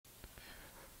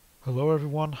Hello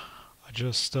everyone, I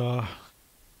just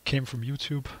came from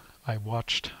YouTube. I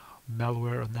watched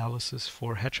malware analysis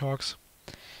for hedgehogs,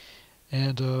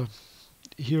 and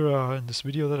here in this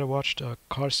video that I watched,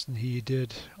 Karsten, he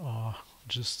did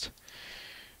just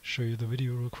show you the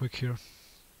video real quick here.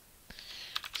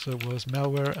 So it was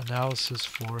malware analysis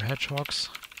for hedgehogs.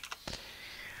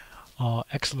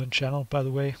 Excellent channel, by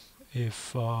the way,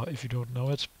 if you don't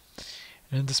know it.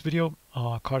 And in this video,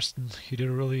 Karsten, he did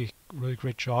a really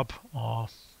great job.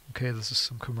 Okay, this is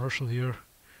some commercial here.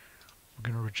 We're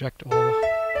gonna reject all.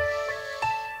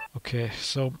 Okay,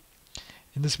 so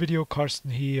in this video,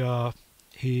 Karsten,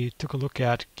 he took a look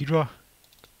at Ghidra,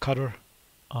 Cutter,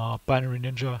 Binary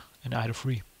Ninja, and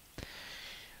IDA-free.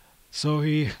 So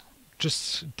he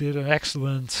just did an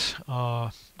excellent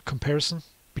comparison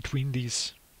between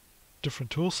these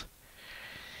different tools.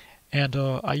 And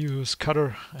I use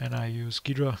Cutter and I use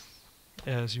Ghidra,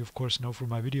 as you of course know from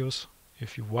my videos,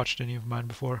 if you've watched any of mine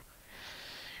before.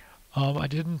 I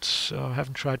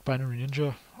haven't tried Binary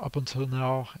Ninja up until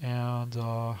now, and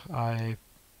I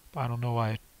don't know,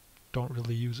 I don't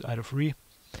really use IDA-free.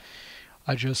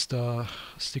 I just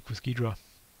stick with Ghidra.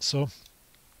 So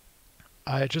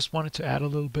I just wanted to add a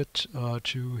little bit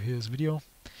to his video,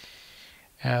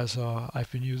 as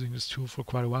I've been using this tool for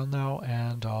quite a while now,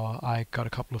 and I got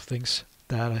a couple of things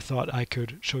that I thought I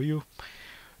could show you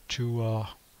to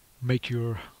make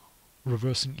your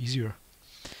reversing easier.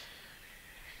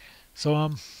 So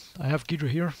I have Ghidra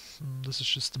here. This is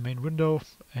just the main window,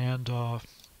 and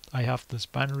I have this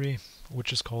binary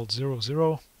which is called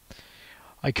 00.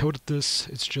 I coded this.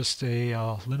 It's just a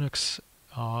Linux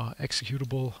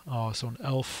executable, so an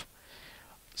ELF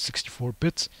 64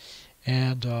 bits.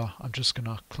 And I'm just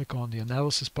gonna click on the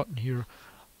analysis button here,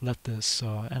 let this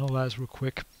analyze real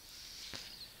quick.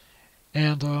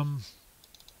 And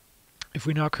if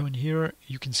we now come in here,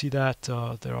 you can see that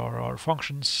there are our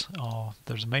functions.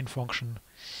 There's a main function.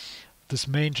 This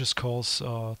main just calls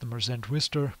the Mersenne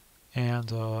twister, and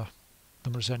the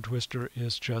Mersenne twister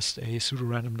is just a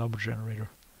pseudo-random number generator.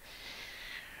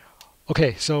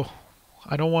 Okay, so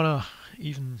I don't want to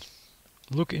even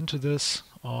look into this.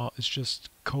 It's just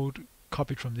code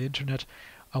copied from the internet.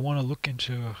 I want to look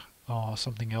into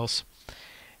something else,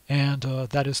 and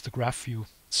that is the graph view.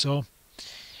 So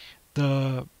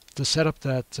the setup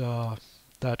that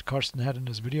that Karsten had in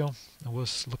his video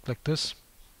looked like this.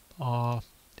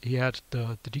 He had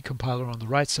the decompiler on the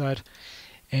right side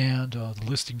and the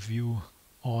listing view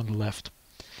on the left.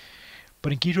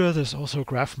 But in Ghidra there's also a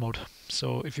graph mode.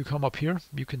 So if you come up here,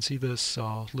 you can see this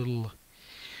little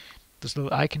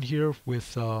icon here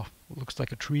with looks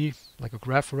like a tree, like a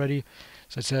graph already.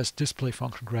 So it says display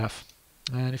function graph.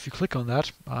 And if you click on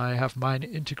that, I have mine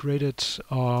integrated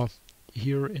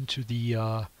here into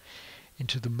the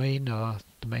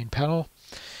main panel.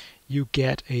 You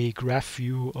get a graph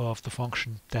view of the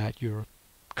function that you're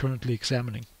currently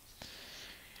examining.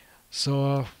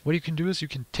 So what you can do is you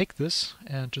can take this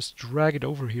and just drag it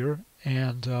over here,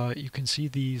 and you can see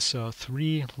these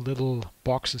three little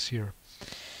boxes here.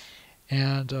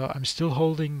 And I'm still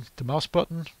holding the mouse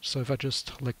button, so if I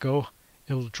just let go,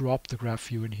 it'll drop the graph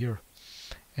view in here.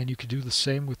 And you can do the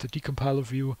same with the decompiler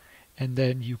view, and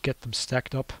then you get them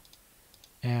stacked up,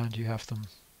 and you have them,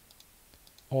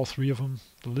 all three of them,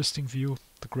 the listing view,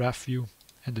 the graph view,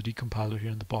 and the decompiler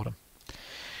here in the bottom.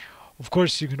 Of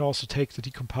course, you can also take the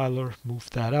decompiler, move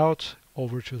that out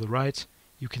over to the right.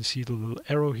 You can see the little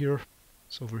arrow here,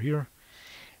 it's over here,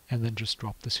 and then just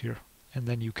drop this here. And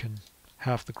then you can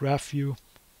have the graph view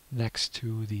next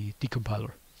to the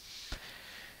decompiler.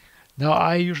 Now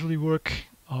I usually work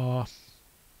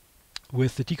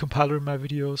with the decompiler in my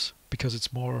videos because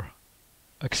it's more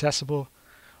accessible.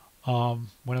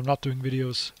 When I'm not doing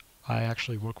videos, I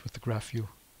actually work with the graph view.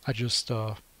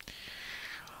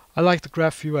 I like the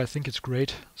graph view, I think it's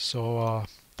great, so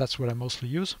that's what I mostly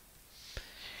use.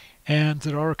 And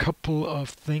there are a couple of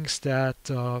things that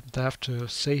I have to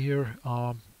say here,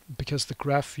 because the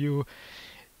graph view,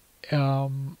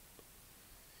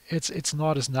 it's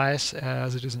not as nice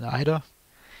as it is in IDA,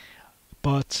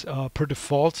 but per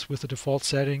default, with the default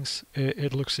settings,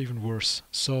 it looks even worse.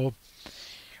 So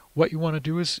what you want to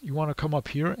do is you want to come up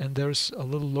here, and there's a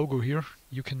little logo here.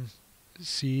 You can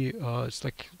see it's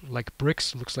like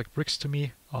bricks. It looks like bricks to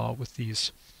me, with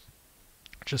these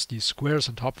squares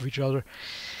on top of each other.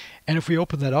 And if we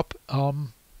open that up,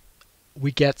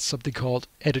 we get something called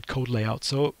edit code layout.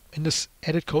 So in this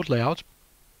edit code layout,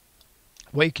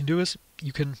 what you can do is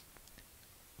you can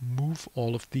move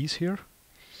all of these here.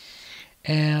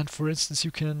 And for instance,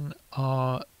 you can,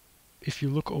 if you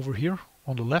look over here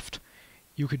on the left,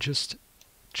 you could just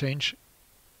change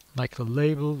like the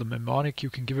label, the mnemonic, you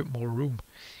can give it more room.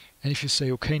 And if you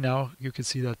say OK now, you can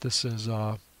see that this is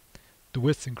the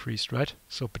width increased, right?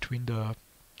 So between the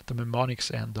mnemonics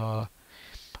and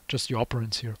just the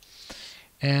operands here.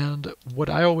 And what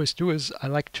I always do is I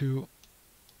like to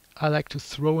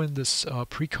throw in this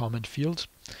pre-comment field.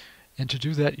 And to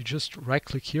do that, you just right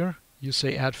click here, you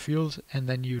say add field, and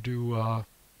then you do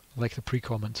like the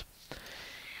pre-comment.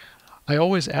 I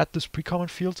always add this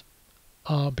pre-comment field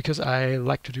because I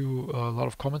like to do a lot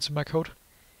of comments in my code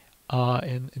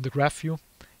in the graph view.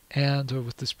 And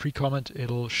with this pre-comment,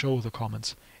 it'll show the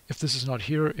comments. If this is not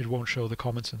here, it won't show the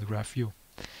comments in the graph view.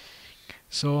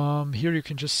 So here you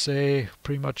can just say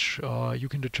pretty much you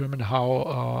can determine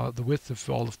how the width of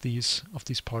all of these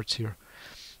parts here.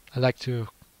 I like to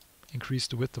increase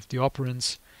the width of the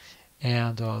operands,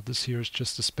 and this here is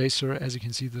just a spacer. As you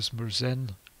can see, this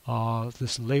Merzen,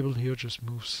 this label here just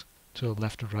moves to the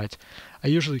left and right. I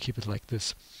usually keep it like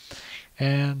this.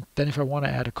 And then if I want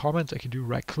to add a comment, I can do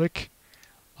right click,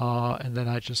 and then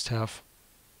I just have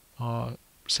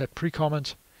set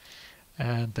pre-comment,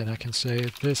 and then I can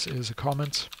say this is a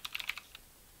comment,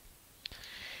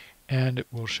 and it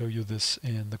will show you this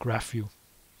in the graph view.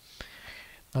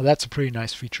 Now that's a pretty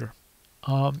nice feature.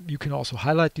 You can also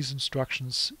highlight these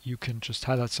instructions. You can just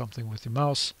highlight something with your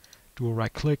mouse, do a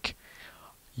right click.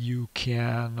 You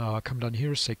can come down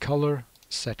here, say color,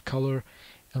 set color,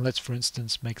 and let's for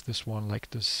instance make this one like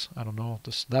this, I don't know,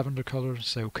 this lavender color,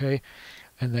 say OK,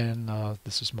 and then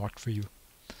this is marked for you.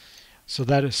 So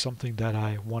that is something that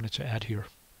I wanted to add here.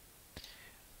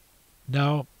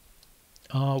 Now,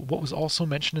 what was also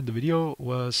mentioned in the video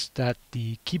was that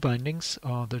the key bindings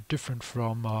they're different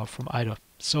from IDA.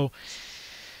 So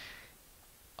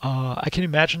I can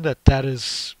imagine that that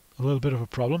is a little bit of a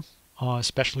problem,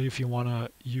 especially if you want to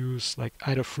use like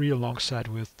IDA free alongside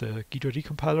with the Ghidra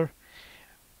decompiler.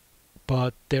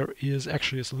 But there is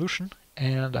actually a solution,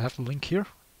 and I have the link here.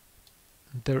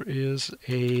 There is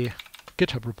a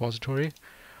GitHub repository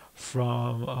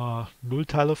from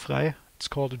Nullteile frei, it's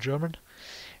called in German,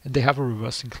 and they have a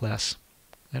reversing class.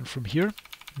 And from here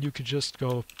you can just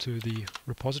go to the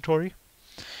repository.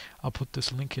 I'll put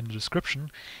this link in the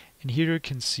description, and here you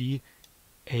can see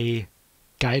a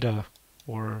Ghidra,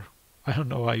 or I don't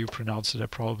know how you pronounce it. I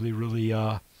probably really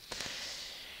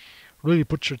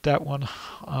butchered that one.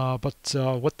 But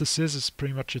what this is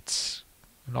pretty much, it's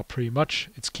not pretty much,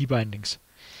 it's key bindings.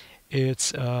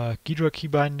 It's Ghidra key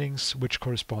bindings which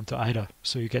correspond to IDA,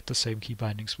 so you get the same key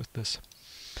bindings with this.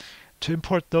 To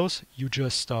import those, you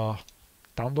just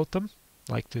download them,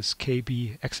 like this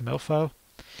KB XML file.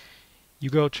 You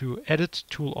go to Edit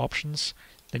Tool Options,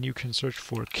 then you can search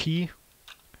for key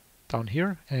down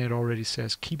here, and it already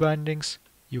says key bindings.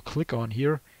 You click on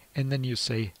here, and then you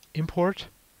say Import,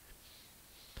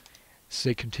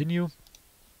 say Continue,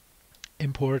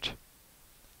 Import,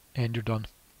 and you're done.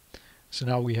 So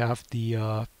now we have the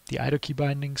IDA key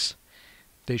bindings.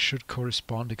 They should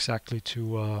correspond exactly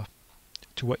to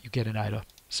what you get in IDA,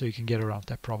 so you can get around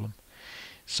that problem.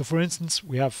 So for instance,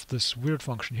 we have this weird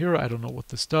function here. I don't know what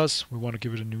this does. We want to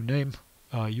give it a new name.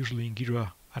 Usually in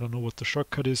Ghidra, I don't know what the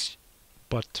shortcut is,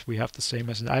 but we have the same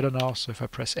as in IDA now. So if I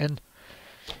press N,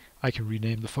 I can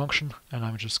rename the function, and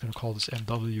I'm just going to call this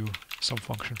MW some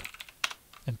function,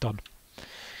 and done.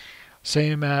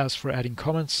 Same as for adding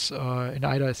comments. In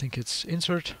IDA, I think it's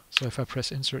insert. So if I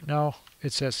press insert now,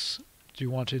 it says, do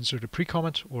you want to insert a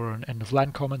pre-comment or an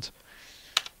end-of-line comment?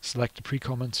 Select the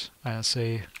pre-comment and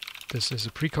say, this is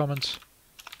a pre-comment.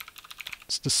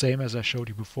 It's the same as I showed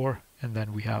you before, and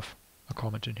then we have a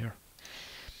comment in here.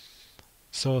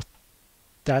 So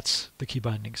that's the key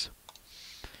bindings.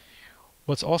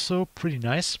 What's also pretty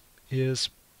nice is,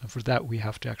 and for that we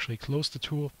have to actually close the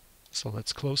tool. So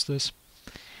let's close this.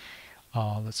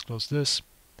 Let's close this.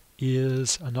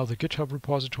 Is another GitHub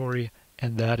repository,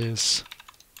 and that is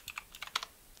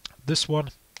this one.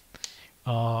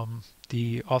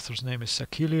 The author's name is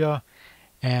Sakilia,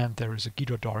 and there is a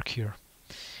Ghidra dark here.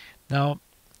 Now,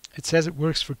 it says it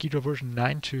works for Ghidra version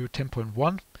 9 to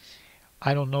 10.1.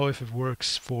 I don't know if it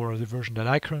works for the version that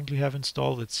I currently have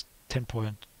installed. It's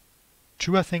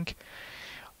 10.2, I think.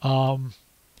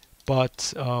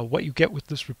 But what you get with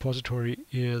this repository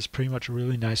is pretty much a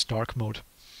really nice dark mode.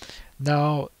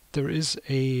 Now, there is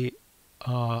a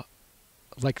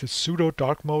like the pseudo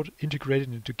dark mode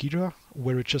integrated into Ghidra,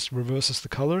 where it just reverses the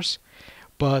colors.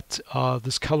 But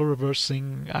this color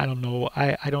reversing, I don't know,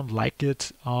 I don't like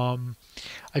it.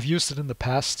 I've used it in the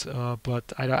past,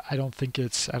 but I don't think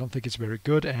it's very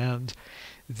good. And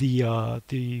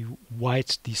the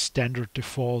white, the standard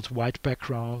default white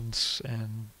backgrounds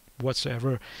and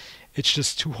whatsoever, it's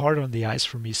just too hard on the eyes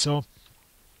for me. So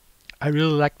I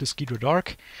really like this Ghidra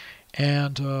Dark,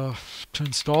 and to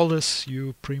install this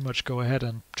you pretty much go ahead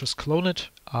and just clone it.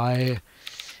 I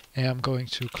am going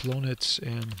to clone it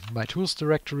in my tools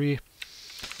directory,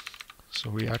 so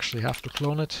we actually have to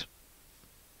clone it.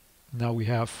 Now we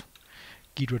have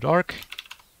Ghidra Dark.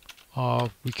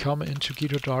 We come into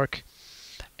Ghidra Dark,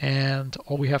 and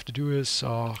all we have to do is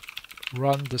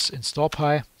run this install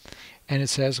py, and it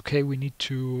says, okay, we need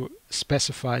to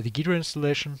specify the Ghidra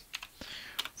installation.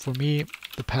 For me,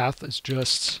 the path is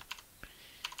just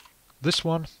this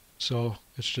one, so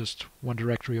it's just one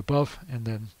directory above and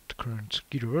then the current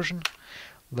Ghidra version.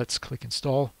 Let's click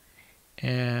install,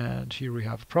 and here we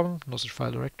have a problem. No such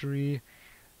file directory,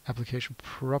 application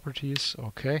properties.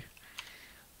 Okay,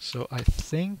 so I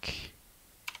think,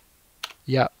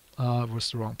 yeah, it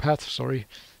was the wrong path, sorry.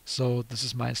 So this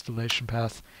is my installation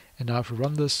path, and now if we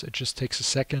run this, it just takes a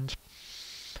second,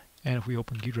 and if we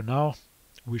open Ghidra now,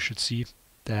 we should see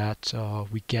that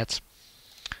we get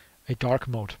a dark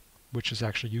mode, which is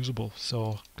actually usable.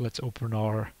 So let's open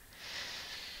our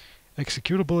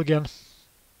executable again,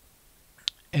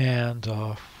 and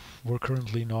we're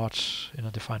currently not in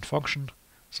a defined function,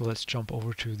 so let's jump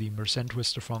over to the Mersenne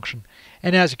twister function,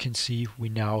 and as you can see, we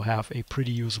now have a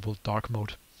pretty usable dark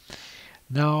mode.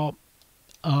 Now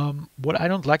what I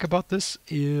don't like about this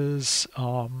is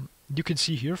you can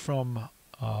see here from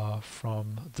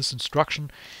this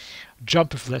instruction,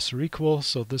 jump if less or equal.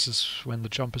 So this is when the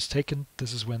jump is taken.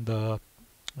 This is when the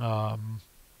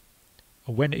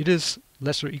when it is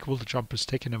less or equal, the jump is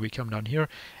taken, and we come down here.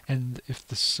 And if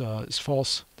this is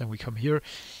false, then we come here.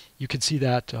 You can see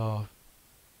that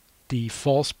the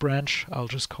false branch, I'll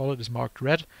just call it, is marked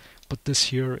red, but this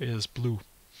here is blue.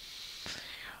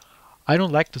 I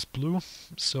don't like this blue,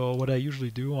 so what I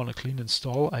usually do on a clean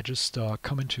install, I just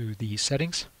come into the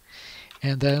settings,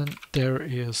 and then there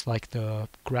is like the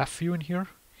graph view in here,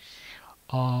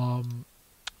 and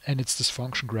it's this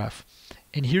function graph.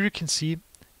 And here you can see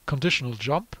conditional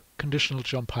jump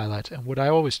highlight. And what I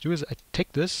always do is I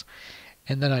take this,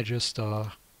 and then I just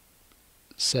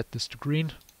set this to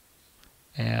green,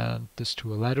 and this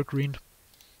to a lighter green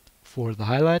for the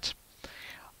highlight.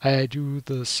 I do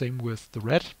the same with the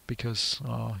red because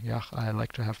yeah, I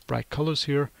like to have bright colors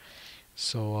here.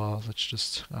 So let's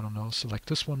just, I don't know, select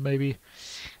this one maybe.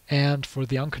 And for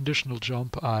the unconditional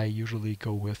jump, I usually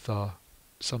go with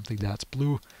something that's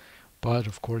blue, but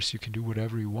of course you can do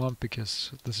whatever you want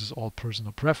because this is all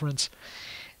personal preference.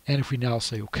 And if we now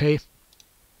say OK,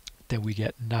 then we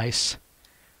get nice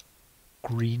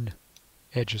green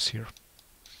edges here.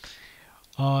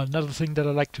 Another thing that I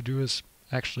like to do is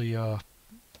actually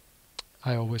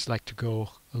I always like to go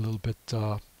a little bit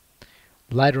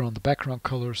lighter on the background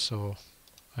color, so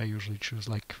I usually choose,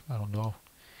 like, I don't know,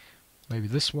 maybe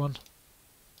this one,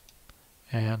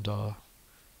 and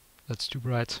that's too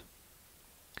bright.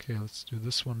 Okay, let's do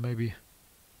this one maybe.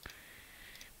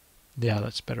 Yeah,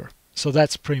 that's better. So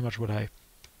that's pretty much what I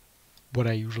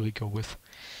usually go with.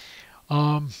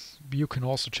 You can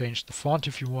also change the font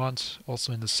if you want,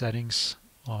 also in the settings.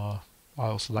 I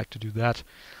also like to do that.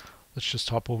 Let's just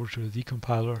hop over to the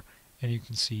decompiler, and you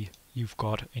can see you've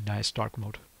got a nice dark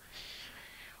mode.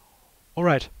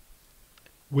 Alright,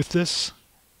 with this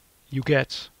you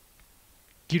get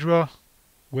Ghidra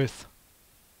with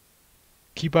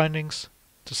key bindings,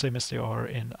 the same as they are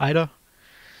in IDA.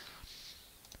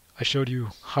 I showed you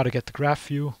how to get the graph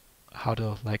view, how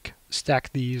to like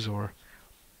stack these or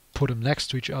put them next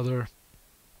to each other,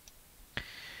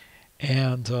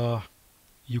 and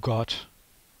you got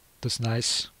this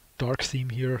nice dark theme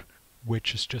here,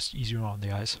 which is just easier on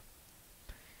the eyes.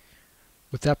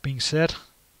 With that being said,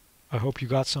 I hope you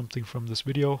got something from this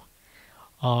video.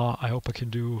 I hope I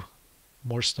can do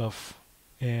more stuff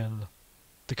in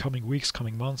the coming weeks,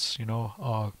 coming months, you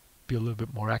know, be a little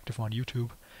bit more active on YouTube.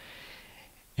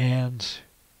 And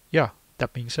yeah,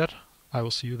 that being said, I will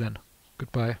see you then.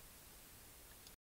 Goodbye.